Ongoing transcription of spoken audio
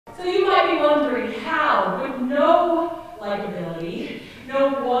So you might be wondering how, with no likability,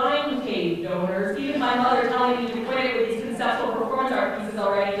 no wine cave donors, even my mother telling me to quit it with these conceptual performance art pieces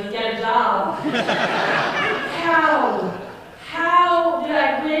already, just get a job. How did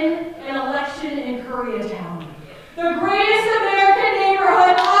I win an election in Koreatown? The greatest American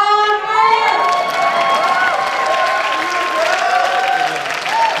neighborhood on earth!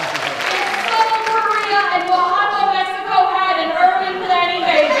 It's South Korea and Oaxaca, Mexico had an urban planning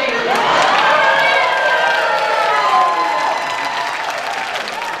baby.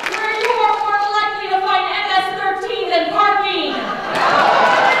 Where you are more likely to find MS-13 than parking.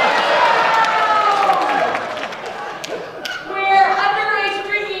 Where underage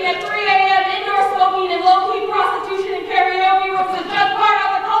drinking at 3 a.m., indoor smoking, and low-key prostitution and karaoke rooms is just part of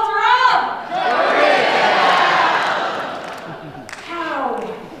the culture of.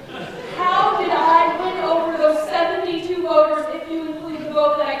 How did I win over those 72 voters, if you include the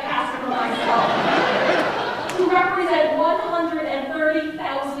vote that I cast for myself, to represent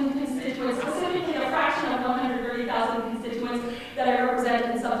 130,000 constituents, specifically a fraction of 130,000 constituents that I represent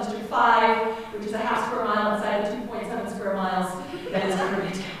in Sub-District 5, which is a half square mile inside the 2.7 square miles that is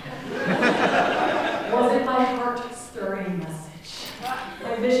Koreatown. Was it my heart-stirring message?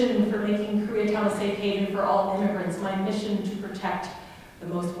 My vision for making Koreatown a safe haven for all immigrants, my mission to protect the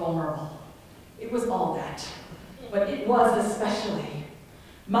most vulnerable. It was all that, but it was especially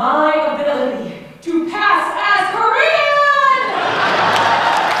my ability to pass as Korean!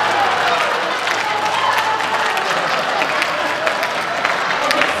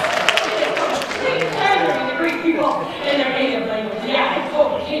 The Greek people in their native language. Yeah, I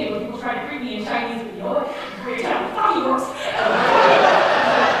totally hate it when people try to greet me in Chinese, but you know what? Koreatown fucking works.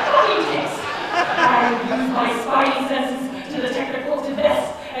 Fucking takes. I use my spidey senses to detect the close to this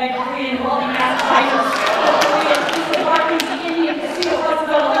and Korean welding mass fighters, Korean people marking the Indian casino buses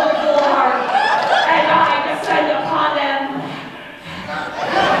on the Little Boulevard, and I descend upon them.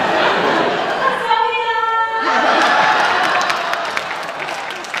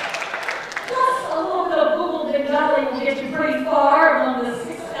 Plus, a little bit of Google Bengali will get you pretty far among the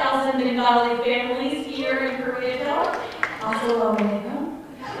 6,000 Bengali families here in Koreatown. Assalamu alaikum.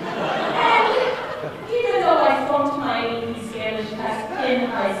 And even though I flunked my AP Spanish test in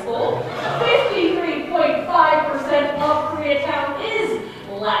high school, 53.5% of Koreatown is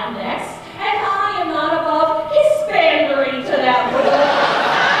Latinx, and I am not above Hispandering to that rule.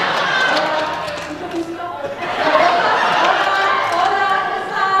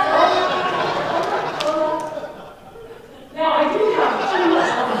 Now, I do have two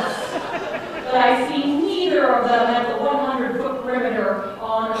elements, but I see neither of them at the 100-foot perimeter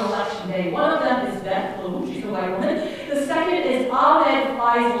on an election day. One of them is Beth Bloom, she's a white woman. The second is Ahmed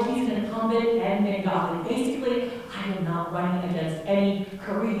Faisal, he's an incumbent and Bengali. Basically, I am not running against any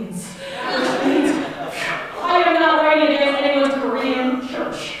Koreans, which means I am not running against anyone's Korean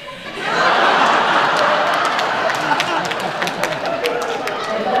church.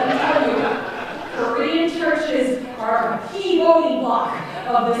 And let me tell you, Korean churches are a key voting bloc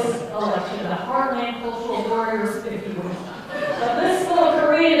of this election, the Heartland Cultural Warriors, if you will. But this little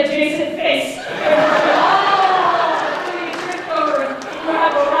Korean-adjacent face, all the Korean church voters who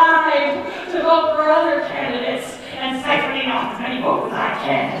have arrived to vote for other candidates and siphoning off as many votes as I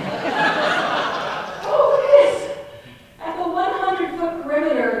can. Oh, look at this! At the 100-foot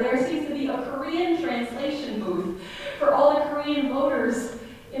perimeter, there seems to be a Korean translation booth for all the Korean voters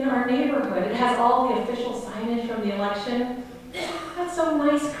in our neighborhood. It has all the official signage from the election. That's so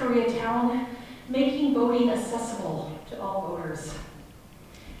nice, Koreatown, making voting accessible to all voters.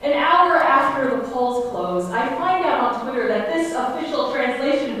 An hour after the polls close, I find out on Twitter that this official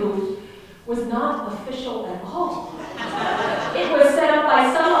translation booth was not official at all. It was set up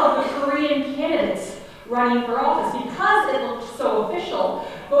by some of the Korean candidates running for office. Because it looked so official,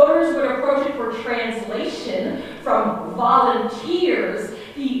 voters would approach it for translation from volunteers.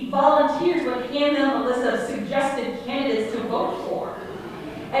 The volunteers would hand them a list of suggested candidates to vote for.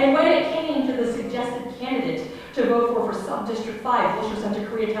 And when it came to the suggested candidate to vote for Sub-District 5, Wilshire Center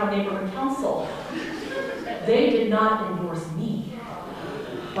Koreatown Neighborhood Council, they did not endorse me,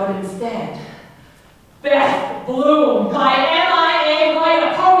 but instead, Beth Bloom.